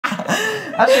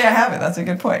Actually, I haven't. That's a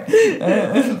good point.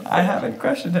 I haven't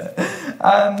questioned it.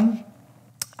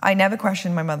 I never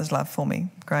questioned my mother's love for me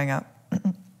growing up.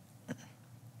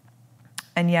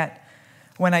 And yet,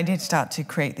 when I did start to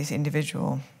create this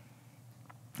individual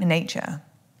nature,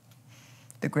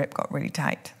 the grip got really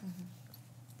tight.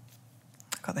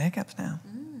 I've got the hiccups now.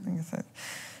 I think it's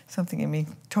something in me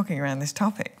talking around this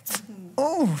topic.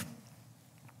 Oh,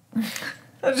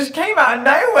 that just came out of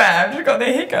nowhere. I've just got the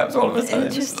hiccups all of a sudden.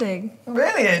 Interesting.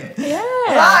 Brilliant. Yeah.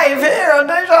 Live here on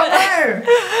Deja Vu.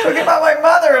 Talking about my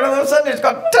mother, and all of a sudden it's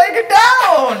got taken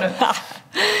down.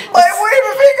 My wave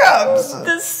of hiccups.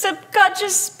 The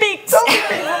subconscious speaks. Stop me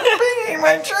from speaking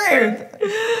my truth.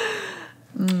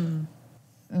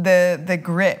 The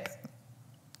grip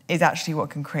is actually what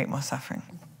can create more suffering.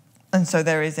 And so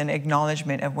there is an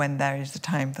acknowledgement of when there is the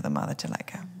time for the mother to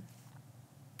let go.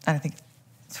 And I think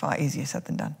it's far easier said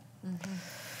than done.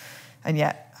 And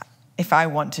yet, if I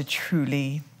want to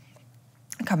truly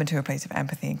come into a place of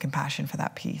empathy and compassion for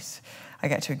that piece, I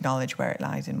get to acknowledge where it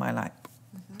lies in my life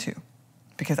too.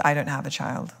 Because I don't have a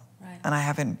child. Right. And I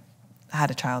haven't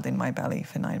had a child in my belly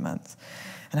for 9 months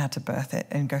and had to birth it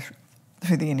and go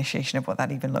through the initiation of what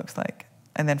that even looks like.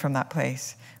 And then from that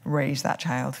place, raise that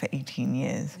child for 18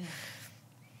 years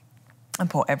and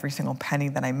pour every single penny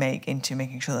that I make into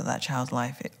making sure that that child's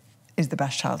life is the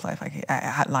best child's life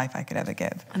I could ever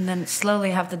give. And then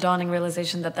slowly have the dawning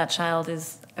realization that that child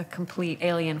is a complete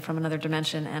alien from another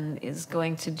dimension and is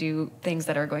going to do things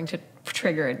that are going to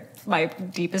trigger my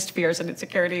deepest fears and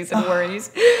insecurities and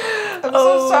worries. I'm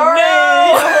so sorry. No.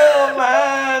 Oh,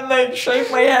 man. They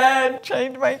shaved my head,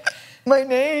 changed my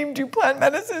name, do plant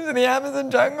medicines in the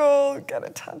Amazon jungle, get a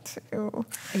tattoo.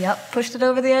 Yep, pushed it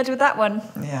over the edge with that one.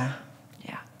 Yeah.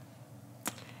 Yeah.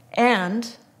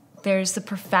 And there's the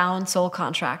profound soul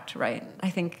contract, right?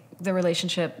 I think the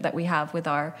relationship that we have with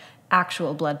our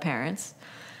actual blood parents,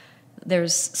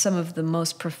 there's some of the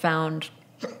most profound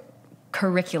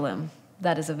curriculum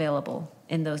that is available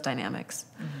in those dynamics.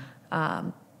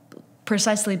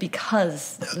 Precisely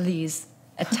because these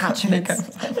attachments,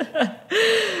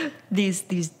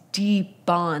 these deep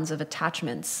bonds of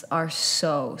attachments are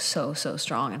so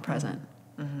strong and present.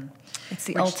 It's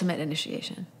the ultimate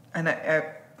initiation. And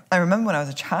I remember when I was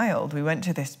a child, we went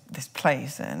to this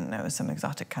place, and it was some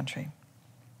exotic country.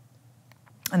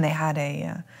 And they had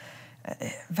a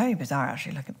very bizarre,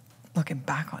 actually, looking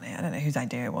back on it. I don't know whose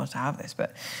idea it was to have this,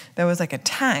 but there was like a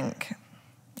tank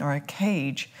or a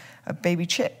cage of baby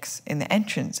chicks in the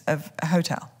entrance of a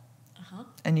hotel.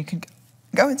 And you can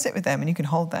go and sit with them and you can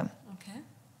hold them. Okay.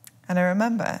 And I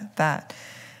remember that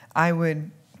I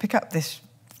would pick up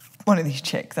one of these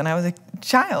chicks, and I was a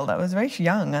child, I was very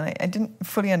young, and I didn't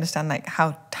fully understand like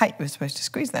how tight you were supposed to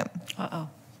squeeze them. Uh-oh.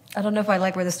 I don't know if I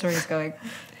like where the story is going.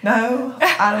 No,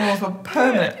 animals were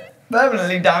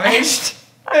permanently damaged.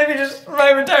 Maybe just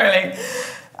momentarily.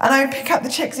 And I would pick up the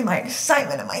chicks in my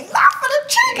excitement and my love for the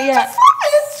chick and just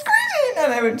fly and squeeze it.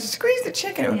 And I would squeeze the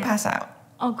chick and it would pass out.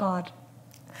 Oh, God.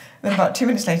 Then about 2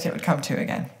 minutes later, it would come to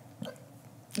again.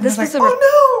 And This was like,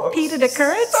 a repeated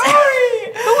occurrence?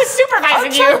 Sorry. Who was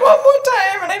supervising I'll try you? one more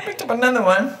time. And I picked up another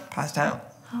one. Passed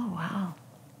out. Oh, wow.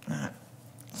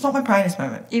 It's not my proudest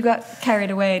moment. You got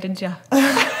carried away, didn't you? So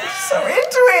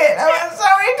into it. I was so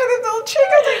into this little chick.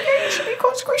 I was like, yeah, you should be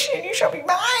quite squishy and you shall be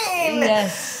mine.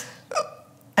 Yes.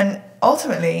 And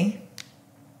ultimately,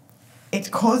 it's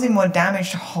causing more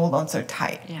damage to hold on so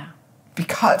tight. Yeah.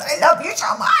 Because I love you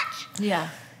so much. Yeah.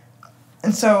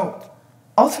 And so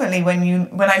ultimately, when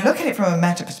I look at it from a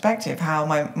meta perspective, how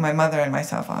my mother and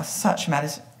myself are such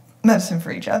medicine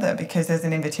for each other, because there's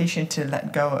an invitation to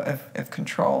let go of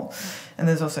control. And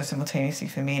there's also simultaneously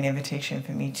for me an invitation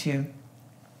for me to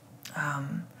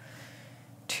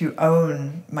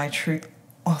own my truth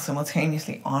while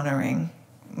simultaneously honoring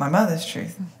my mother's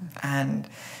truth. And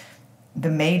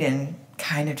the maiden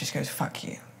kind of just goes, fuck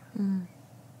you.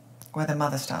 Where the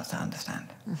mother starts to understand.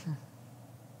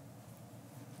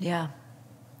 Yeah.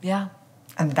 Yeah.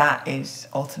 And that is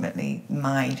ultimately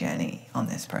my journey on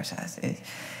this process.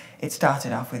 It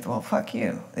started off with, well, fuck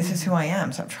you. This is who I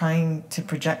am. Stop trying to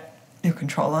project your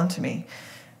control onto me.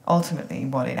 Ultimately,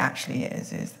 what it actually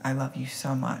is I love you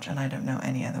so much and I don't know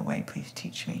any other way. Please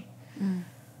teach me.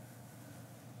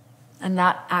 And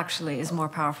that actually is more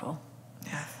powerful.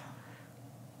 Yes.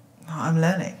 Oh, I'm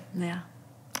learning. Yeah.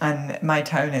 And my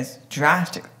tone has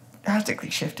drastically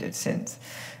shifted since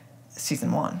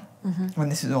season 1, when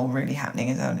this is all really happening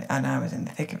and I was in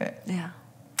the thick of it. Yeah.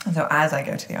 And so as I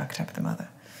go to the archetype of the mother,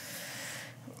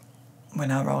 we're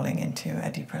now rolling into a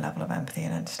deeper level of empathy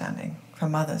and understanding for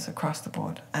mothers across the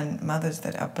board, and mothers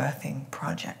that are birthing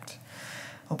project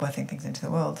or birthing things into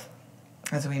the world.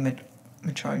 As we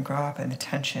mature and grow up, and the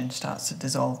tension starts to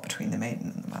dissolve between the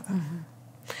maiden and the mother.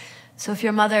 So if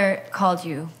your mother called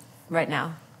you right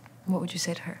now, what would you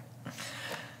say to her?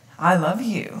 I love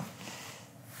you.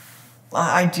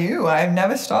 I do. I've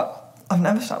never stopped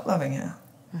loving her.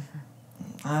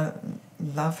 I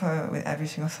love her with every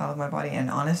single cell of my body. And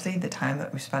honestly, the time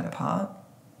that we spent apart...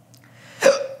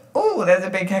 Oh, there's a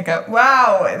big hiccup.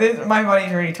 Wow, my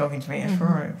body's really talking to me. I should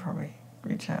probably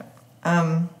reach out.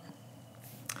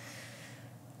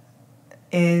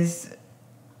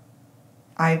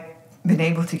 I've been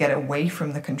able to get away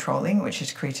from the controlling, which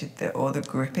has created the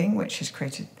gripping, which has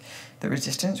created the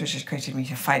resistance, which has created me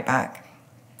to fight back.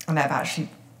 And I've actually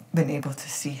been able to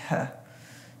see her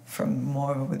from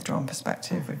more of a withdrawn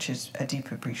perspective, which is a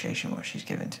deep appreciation of what she's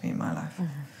given to me in my life.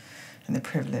 And the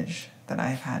privilege that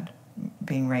I've had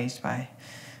being raised by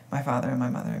my father and my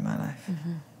mother in my life.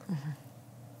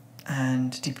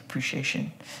 And deep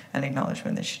appreciation and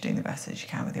acknowledgement that she's doing the best that she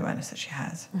can with the awareness that she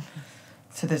has.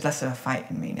 So there's less of a fight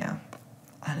in me now.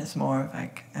 And it's more of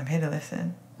like, I'm here to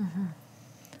listen.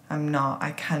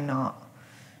 I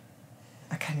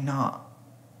cannot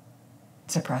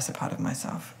suppress a part of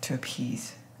myself to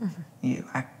appease you.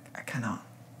 I cannot.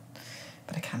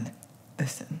 But I can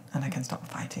listen, and I can stop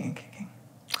fighting and kicking.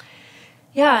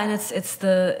 Yeah, and it's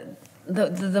the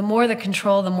more the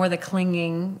control, the more the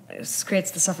clinging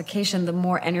creates the suffocation, the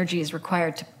more energy is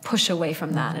required to push away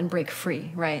from that and break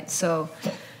free, right? So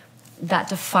that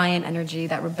defiant energy,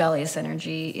 that rebellious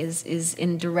energy is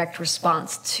in direct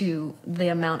response to the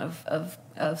amount of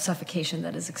suffocation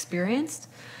that is experienced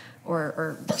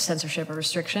or censorship or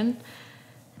restriction.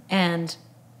 And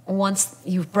once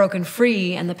you've broken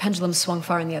free and the pendulum swung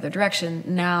far in the other direction,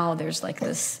 now there's like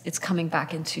this, it's coming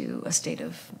back into a state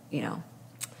of,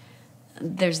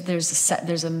 there's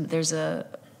a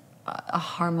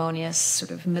harmonious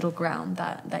sort of middle ground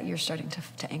that you're starting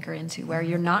to anchor into, where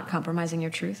you're not compromising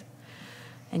your truth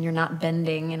and you're not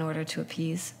bending in order to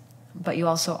appease, but you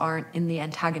also aren't in the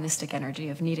antagonistic energy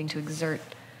of needing to exert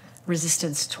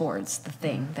resistance towards the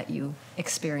thing that you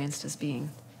experienced as being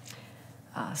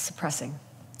suppressing.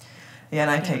 Yeah,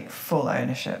 and I take full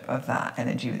ownership of that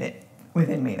energy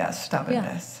within me, that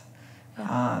stubbornness,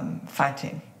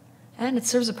 fighting. And it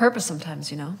serves a purpose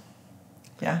sometimes,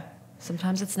 Yeah.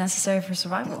 Sometimes it's necessary for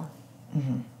survival.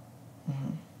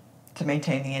 To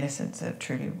maintain the innocence of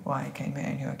truly why I came here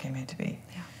and who I came here to be.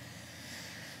 Yeah.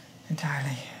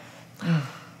 Entirely.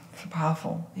 So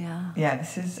powerful. Yeah. Yeah,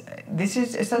 this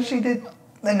is essentially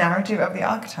the narrative of the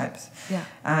archetypes. Yeah.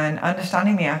 And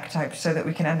understanding the archetypes so that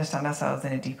we can understand ourselves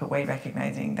in a deeper way,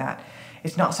 recognizing that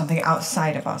it's not something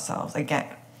outside of ourselves. Again,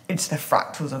 it's the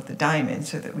fractals of the diamond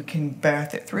so that we can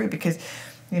birth it through. Because,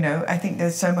 I think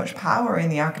there's so much power in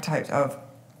the archetypes of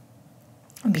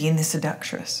being the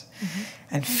seductress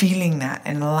and feeling that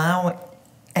and allow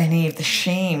any of the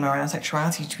shame around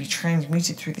sexuality to be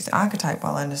transmuted through this archetype,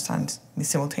 while I understand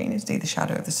simultaneously the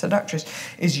shadow of the seductress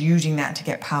is using that to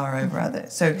get power over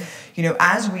others. So,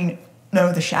 as we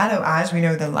know the shadow, as we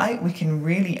know the light, we can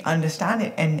really understand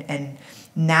it and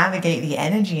navigate the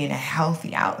energy in a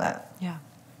healthy outlet. Yeah.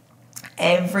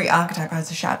 Every archetype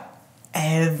has a shadow.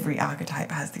 Every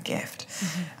archetype has the gift.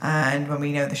 And when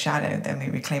we know the shadow, then we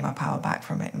reclaim our power back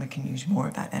from it and we can use more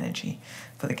of that energy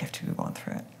for the gift we want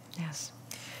through it. Yes.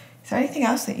 Is there anything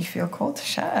else that you feel called to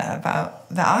share about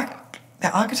the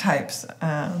archetypes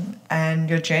and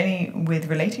your journey with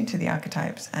relating to the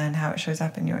archetypes and how it shows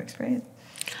up in your experience?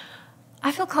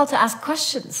 I feel called to ask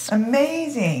questions.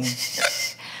 Amazing.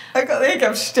 I got the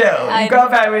hiccups still. You've got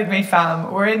to bear with me,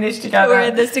 fam. We're in this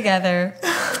together.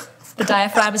 The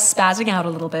diaphragm is spazzing out a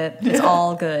little bit. It's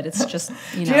all good. It's just,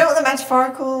 Do you know what the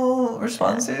metaphorical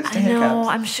response is to hiccups? I know.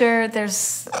 I'm sure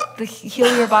there's the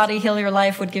Heal Your Body, Heal Your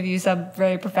Life would give you some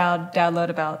very profound download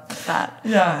about that.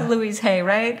 Yeah. Louise Hay,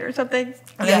 right? Or something?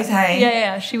 Louise Hay?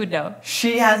 Yeah. She would know.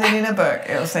 She has it in a book.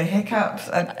 It'll say hiccups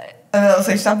and it'll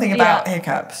say something about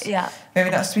hiccups. Yeah. Maybe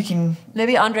not speaking...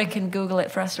 Maybe Andre can Google it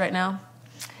for us right now.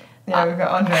 Yeah, we've got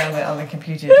Andre on the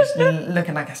computer just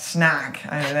looking like a snag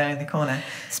over there in the corner.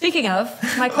 Speaking of,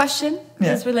 my question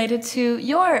is related to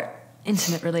your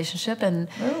intimate relationship and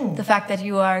the fact that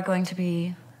you are going to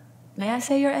be, may I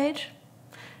say your age?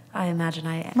 I imagine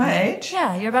I am. My age?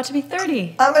 Yeah, you're about to be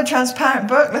 30. I'm a transparent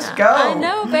book. Let's go. I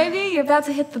know, baby. You're about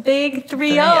to hit the big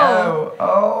 3-0.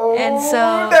 Oh, and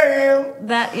so damn.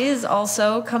 That is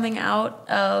also coming out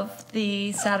of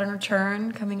the Saturn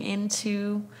return, coming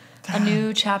into... a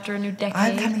new chapter, a new decade.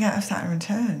 I'm coming out of Saturn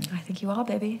return. I think you are,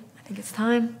 baby. I think it's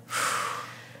time.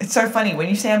 It's so funny when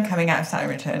you say I'm coming out of Saturn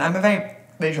return. I'm a very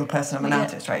visual person. I'm an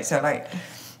artist, right? So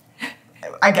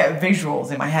I get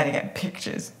visuals in my head. I get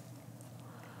pictures.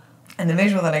 And the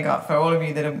visual that I got for all of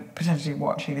you that are potentially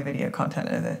watching the video content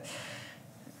of this,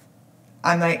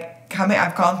 I'm like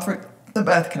I've gone through the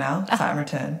birth canal, Saturn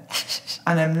return,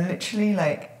 and I'm literally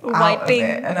like out of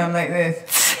it, and I'm like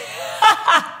this.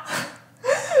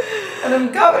 And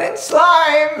I'm covered in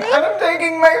slime, and I'm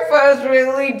taking my first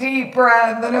really deep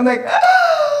breath, and I'm like, I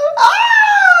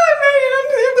made it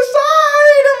onto the other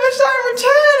side of the Saturn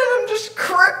return, and I'm just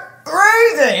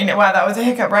cruising. Wow, that was a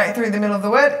hiccup right through the middle of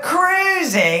the word.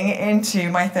 Cruising into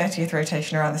my 30th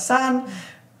rotation around the sun,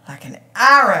 like an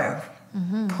arrow,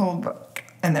 pulled back,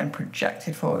 and then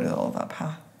projected forward with all of that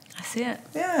power. I see it.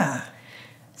 Yeah.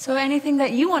 So anything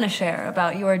that you want to share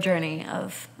about your journey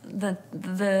of the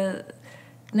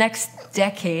next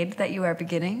decade that you are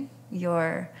beginning,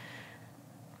 the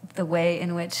way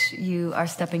in which you are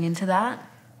stepping into that,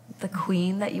 the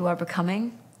queen that you are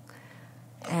becoming,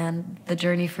 and the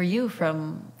journey for you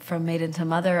from maiden to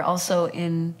mother, also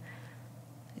in,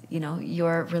 you know,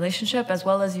 your relationship as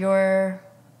well as your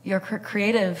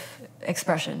creative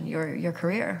expression, your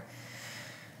career.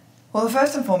 Well,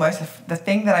 first and foremost, the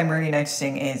thing that I'm really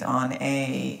noticing is on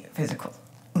a physical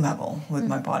level with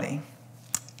my body.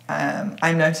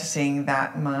 I'm noticing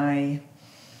that my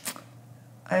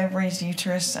ovaries,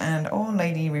 uterus, and all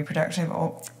lady reproductive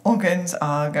organs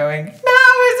are going, now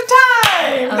is the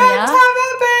time! Let's have a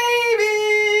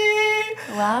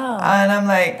baby! Wow. And I'm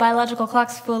like... Biological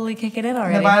clock's fully kicking in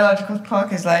already. The biological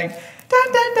clock is like...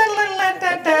 Let's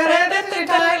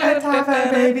have a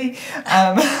baby.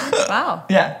 Wow.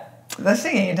 Yeah. They're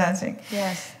singing and dancing.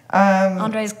 Yes.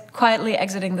 Andre's quietly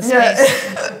exiting the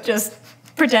space, just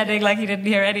pretending like he didn't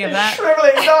hear any of that.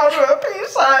 Shriveling down to a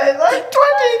peace sign, like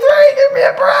 23, give me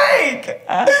a break!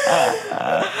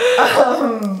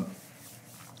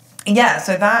 Yeah,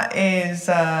 so that is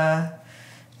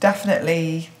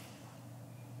definitely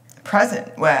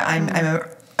present, where I'm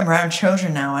around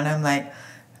children now, and I'm like,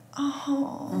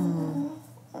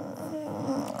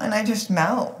 and I just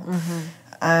melt.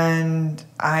 And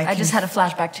I just had a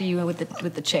flashback to you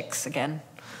with the chicks again.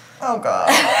 Oh God!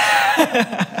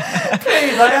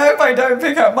 Please, I hope I don't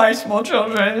pick up my small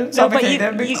children and suffocate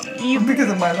them because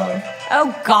of my life.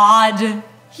 Oh God!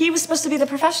 He was supposed to be the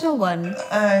professional one. He's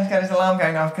got his alarm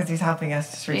going off because he's helping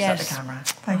us to reset the camera.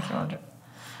 Thank you, Andre.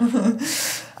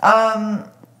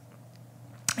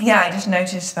 Yeah, I just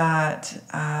noticed that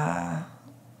I'm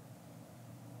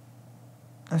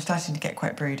starting to get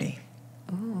quite broody.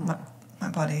 My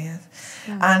body is.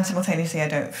 And simultaneously, I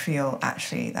don't feel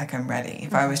actually like I'm ready.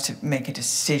 If I was to make a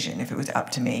decision, if it was up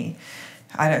to me,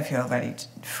 I don't feel ready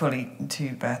fully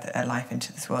to birth a life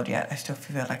into this world yet. I still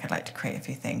feel like I'd like to create a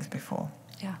few things before.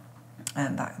 Yeah.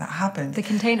 And that happens. The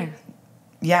container.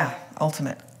 Yeah,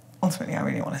 ultimately, I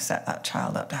really want to set that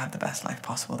child up to have the best life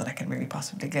possible that I can really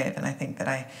possibly live. And I think that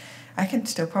I can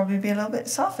still probably be a little bit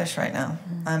selfish right now.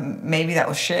 Maybe that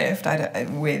will shift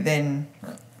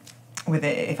with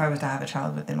it, if I was to have a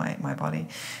child within my body,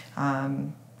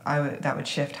 that would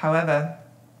shift. However,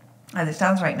 as it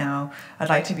stands right now, I'd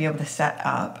like to be able to set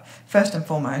up, first and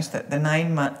foremost, that the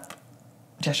 9-month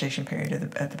gestation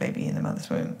period of the baby in the mother's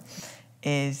womb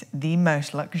is the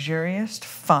most luxurious,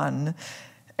 fun,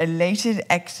 elated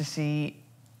ecstasy,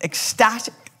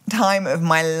 ecstatic time of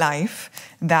my life,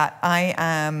 that I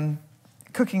am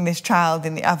cooking this child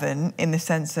in the oven in the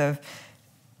sense of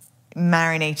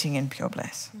marinating in pure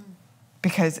bliss.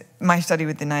 Because my study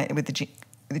with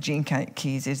the gene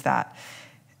keys is that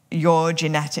your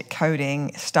genetic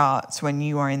coding starts when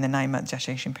you are in the 9-month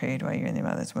gestation period where you're in the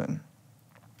mother's womb.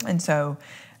 And so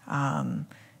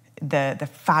the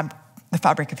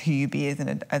fabric of who you be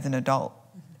as an adult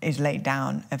is laid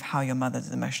down of how your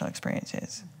mother's emotional experience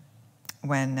is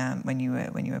when you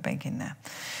were baking there.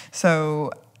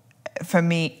 So for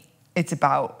me, it's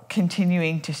about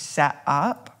continuing to set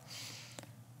up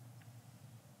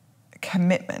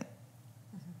commitment,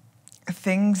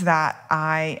 things that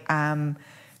I am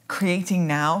creating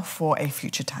now for a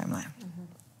future timeline.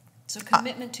 So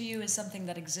commitment to you is something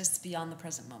that exists beyond the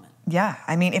present moment. Yeah,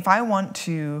 I mean, if I want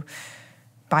to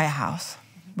buy a house,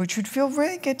 which would feel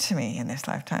really good to me in this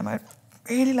lifetime, I'd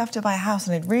really love to buy a house,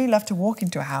 and I'd really love to walk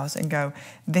into a house and go,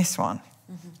 this one,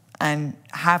 and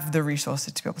have the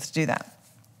resources to be able to do that.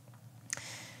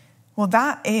 Well,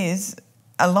 that is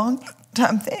a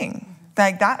long-term thing.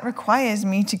 Like, that requires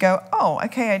me to go, oh,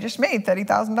 okay, I just made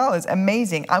 $30,000.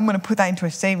 Amazing. I'm going to put that into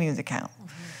a savings account.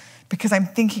 Because I'm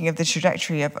thinking of the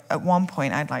trajectory of, at one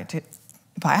point, I'd like to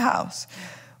buy a house.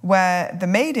 Where the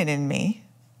maiden in me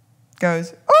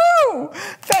goes, ooh,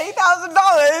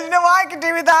 $30,000. You know what I can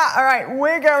do with that? All right,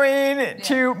 we're going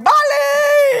to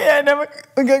Bali. And then we're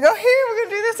going to go here, we're going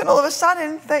to do this. And all of a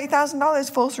sudden,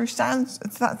 $30,000 falls through sand.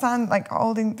 It's that sand like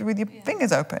holding with your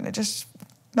fingers open. It just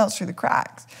melts through the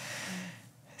cracks.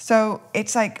 So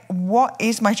it's like, what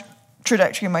is my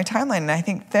trajectory in my timeline? And I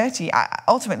think 30,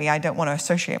 ultimately, I don't want to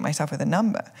associate myself with a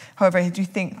number. However, I do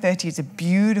think 30 is a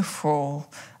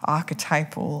beautiful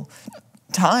archetypal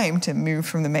time to move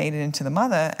from the maiden into the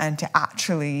mother and to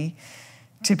actually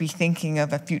to be thinking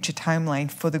of a future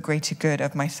timeline for the greater good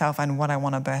of myself and what I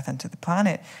want to birth into the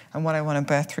planet and what I want to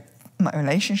birth through my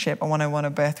relationship and what I want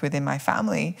to birth within my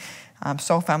family,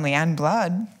 soul family and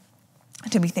blood,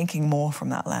 to be thinking more from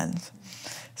that lens.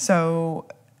 So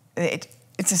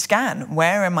it's a scan.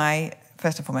 Where am I,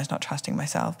 first and foremost, not trusting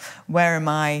myself? Where am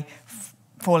I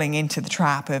falling into the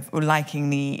trap of liking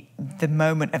the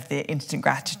moment of the instant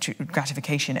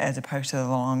gratification as opposed to the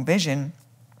long vision?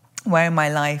 Where in my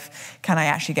life can I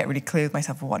actually get really clear with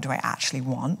myself of what do I actually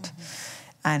want?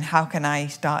 And how can I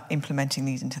start implementing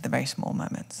these into the very small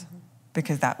moments?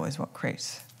 Because that was what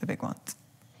creates the big ones.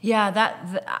 Yeah,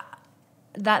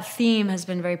 that theme has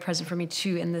been very present for me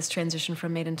too in this transition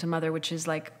from maiden to mother, which is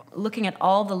like looking at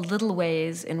all the little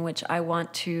ways in which I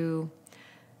want to,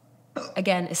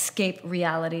 again, escape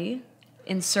reality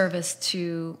in service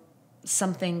to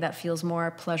something that feels more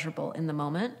pleasurable in the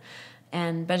moment.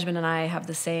 And Benjamin and I have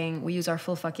the saying, we use our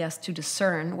full fuck yes to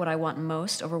discern what I want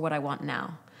most over what I want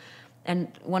now.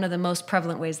 And one of the most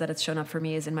prevalent ways that it's shown up for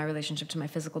me is in my relationship to my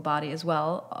physical body as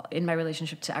well, in my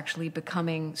relationship to actually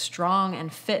becoming strong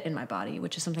and fit in my body,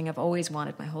 which is something I've always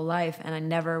wanted my whole life, and I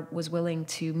never was willing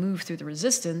to move through the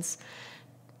resistance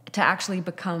to actually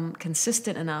become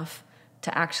consistent enough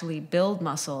to actually build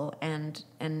muscle and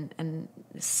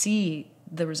see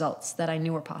the results that I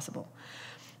knew were possible.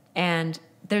 And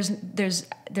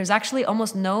there's actually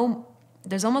almost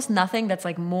nothing that's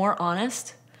like more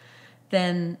honest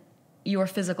than your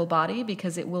physical body,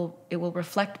 because it will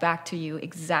reflect back to you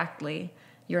exactly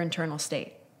your internal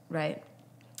state, right?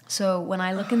 So when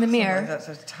I look in the mirror, that's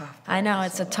so tough. I know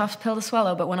it's a tough pill to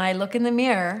swallow, but when I look in the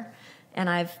mirror and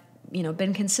I've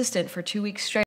been consistent for 2 weeks straight,